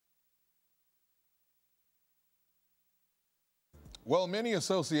Well, many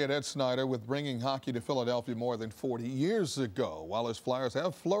associate Ed Snider with bringing hockey to Philadelphia more than 40 years ago. While his Flyers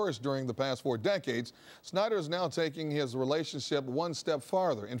have flourished during the past 4 decades, Snider is now taking his relationship one step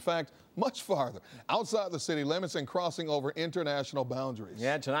farther. In fact, much farther, outside the city limits and crossing over international boundaries.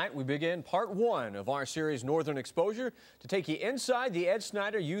 Yeah, tonight we begin part 1 of our series Northern Exposure to take you inside the Ed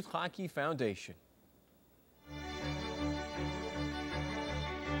Snider Youth Hockey Foundation.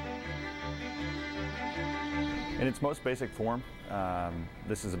 In its most basic form,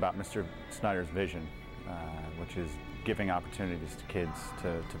 this is about Mr. Snider's vision, which is giving opportunities to kids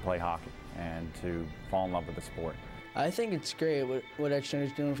to play hockey and to fall in love with the sport. I think it's great what Ed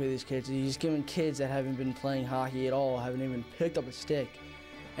Snider's doing for these kids. He's giving kids that haven't been playing hockey at all, haven't even picked up a stick,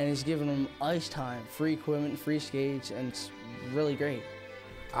 and he's giving them ice time, free equipment, free skates, and it's really great.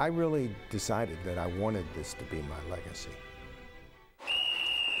 I really decided that I wanted this to be my legacy.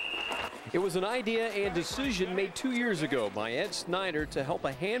 It was an idea and decision made 2 years ago by Ed Snider to help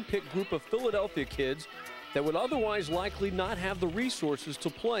a hand-picked group of Philadelphia kids that would otherwise likely not have the resources to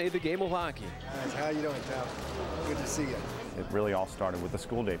play the game of hockey. How you doing, Tal? Good to see you. It really all started with the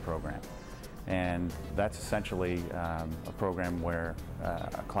school day program. And that's essentially a program where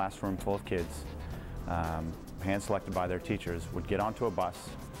a classroom full of kids, hand-selected by their teachers, would get onto a bus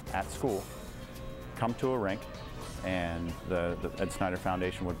at school, come to a rink, and the Ed Snider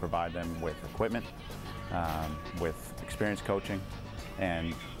Foundation would provide them with equipment, with experienced coaching,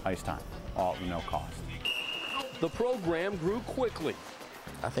 and ice time, all at no cost. The program grew quickly.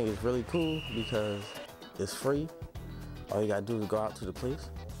 I think it's really cool because it's free. All you gotta do is go out to the place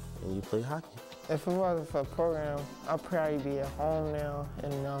and you play hockey. If it wasn't for a program, I'd probably be at home now,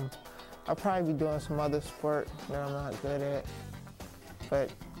 and I'd probably be doing some other sport that I'm not good at.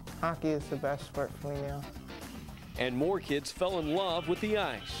 But hockey is the best sport for me now. And more kids fell in love with the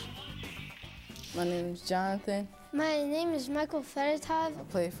ice. My name is Jonathan. My name is Michael Fedotov. I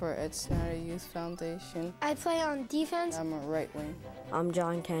play for Ed Snider Youth Foundation. I play on defense. I'm a right wing. I'm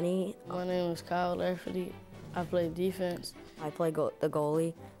John Kenny. My name is Kyle Lafferty. I play defense. I play the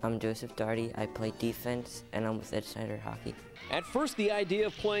goalie. I'm Joseph Darty. I play defense, and I'm with Ed Snider Hockey. At first, the idea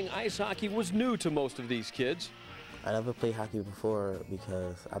of playing ice hockey was new to most of these kids. I never played hockey before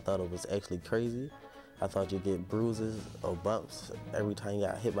because I thought it was actually crazy. I thought you'd get bruises or bumps every time you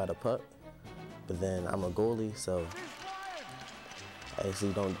got hit by the puck. But then I'm a goalie, so I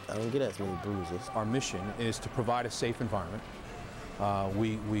actually don't get as many bruises. Our mission is to provide a safe environment.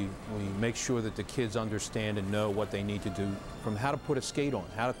 We make sure that the kids understand and know what they need to do, from how to put a skate on,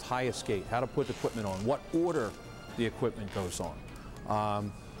 how to tie a skate, how to put the equipment on, what order the equipment goes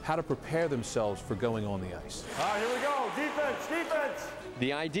on, how to prepare themselves for going on the ice. All right, here we go. Defense, defense.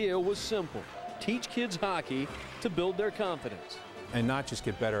 The idea was simple. Teach kids hockey to build their confidence. And not just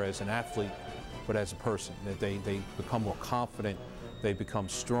get better as an athlete, but as a person, that they become more confident, they become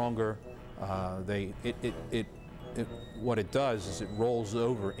stronger. What it does is it rolls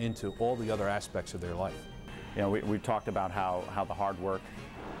over into all the other aspects of their life. You know, we've talked about how the hard work,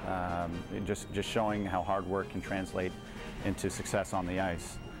 just showing how hard work can translate into success on the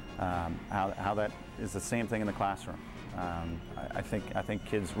ice. How that is the same thing in the classroom. I think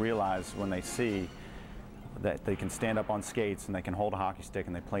kids realize when they see that they can stand up on skates and they can hold a hockey stick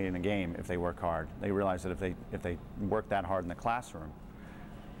and they play in a game if they work hard. They realize that if they work that hard in the classroom,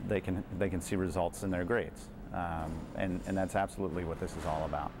 they can see results in their grades. And that's absolutely what this is all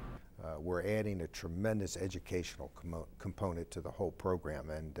about. We're adding a tremendous educational component to the whole program,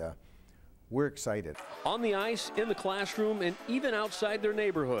 and we're excited. On the ice, in the classroom, and even outside their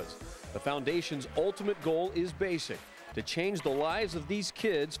neighborhoods, the Foundation's ultimate goal is basic: to change the lives of these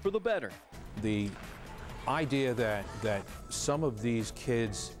kids for the better. The idea that some of these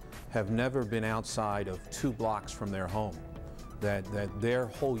kids have never been outside of 2 blocks from their home, that their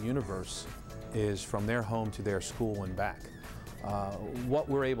whole universe is from their home to their school and back. What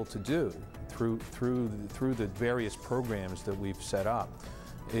we're able to do through the various programs that we've set up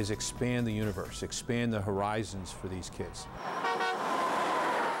is expand the universe, expand the horizons for these kids.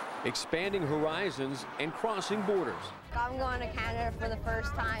 Expanding horizons and crossing borders. I'm going to Canada for the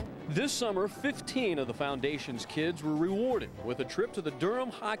first time. This summer, 15 of the Foundation's kids were rewarded with a trip to the Durham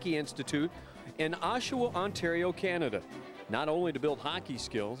Hockey Institute in Oshawa, Ontario, Canada. Not only to build hockey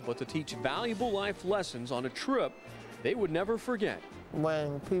skills, but to teach valuable life lessons on a trip they would never forget.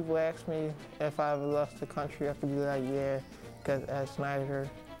 When people ask me if I ever left the country, I could be like, yeah, because Ed Snider.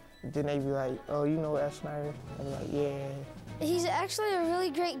 Then they be like, oh, you know Ed Snider? I'd be like, yeah. He's actually a really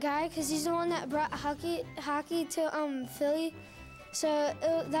great guy because he's the one that brought hockey to Philly. So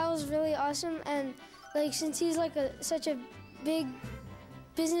that was really awesome. And like, since he's like such a big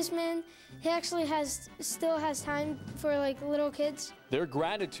businessman. He actually still has time for like little kids. Their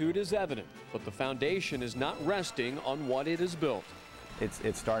gratitude is evident, but the foundation is not resting on what it has built.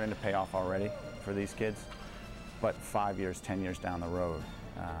 It's starting to pay off already for these kids, but 5 years, 10 years down the road,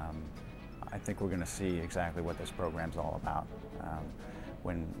 I think we're going to see exactly what this program's all about.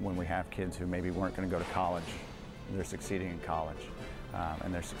 When we have kids who maybe weren't going to go to college, they're succeeding in college,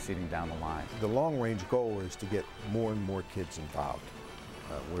 and they're succeeding down the line. The long-range goal is to get more and more kids involved.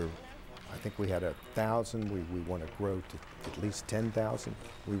 I think we had 1,000. We want to grow to at least 10,000.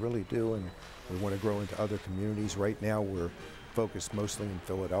 We really do, and we want to grow into other communities. Right now, we're focused mostly in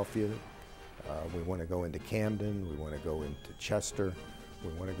Philadelphia. We want to go into Camden. We want to go into Chester.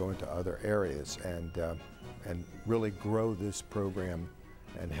 We want to go into other areas and really grow this program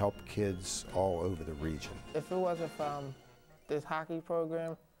and help kids all over the region. If it wasn't for this hockey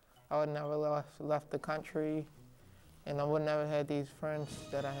program, I would never left the country, and I would never had these friends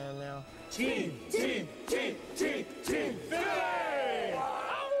that I have now. Team, team, team, team, team, Philly!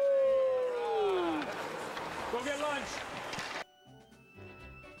 Go get lunch.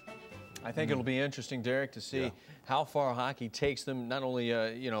 I think it'll be interesting, Derek, to see how far hockey takes them, not only,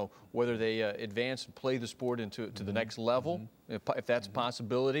 you know, whether they advance and play the sport into the next level, if that's a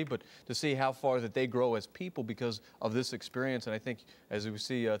possibility, but to see how far that they grow as people because of this experience. And I think, as we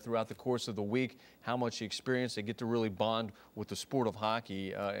see throughout the course of the week, how much experience they get to really bond with the sport of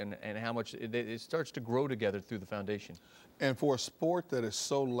hockey and how much it starts to grow together through the foundation. And for a sport that is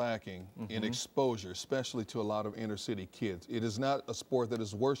so lacking in exposure, especially to a lot of inner city kids, it is not a sport that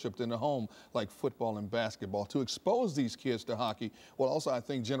is worshipped in the home like football and basketball. To expose these kids to hockey will also, I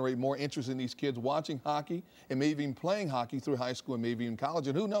think, generate more interest in these kids watching hockey and maybe even playing hockey through high school and maybe even college.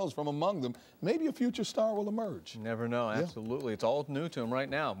 And who knows, from among them, maybe a future star will emerge. You never know, absolutely. It's all new to them right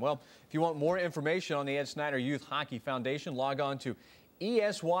now. Well, if you want more information on the Ed Snider Youth Hockey Foundation, log on to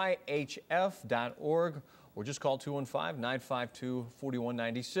ESYHF.org. or just call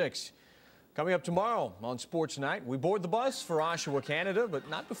 215-952-4196. Coming up tomorrow on Sports Night, we board the bus for Oshawa, Canada, but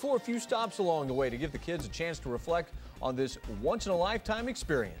not before a few stops along the way to give the kids a chance to reflect on this once-in-a-lifetime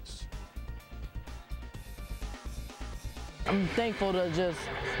experience. I'm thankful to just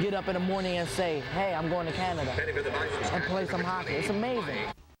get up in the morning and say, hey, I'm going to Canada and play some hockey. It's amazing.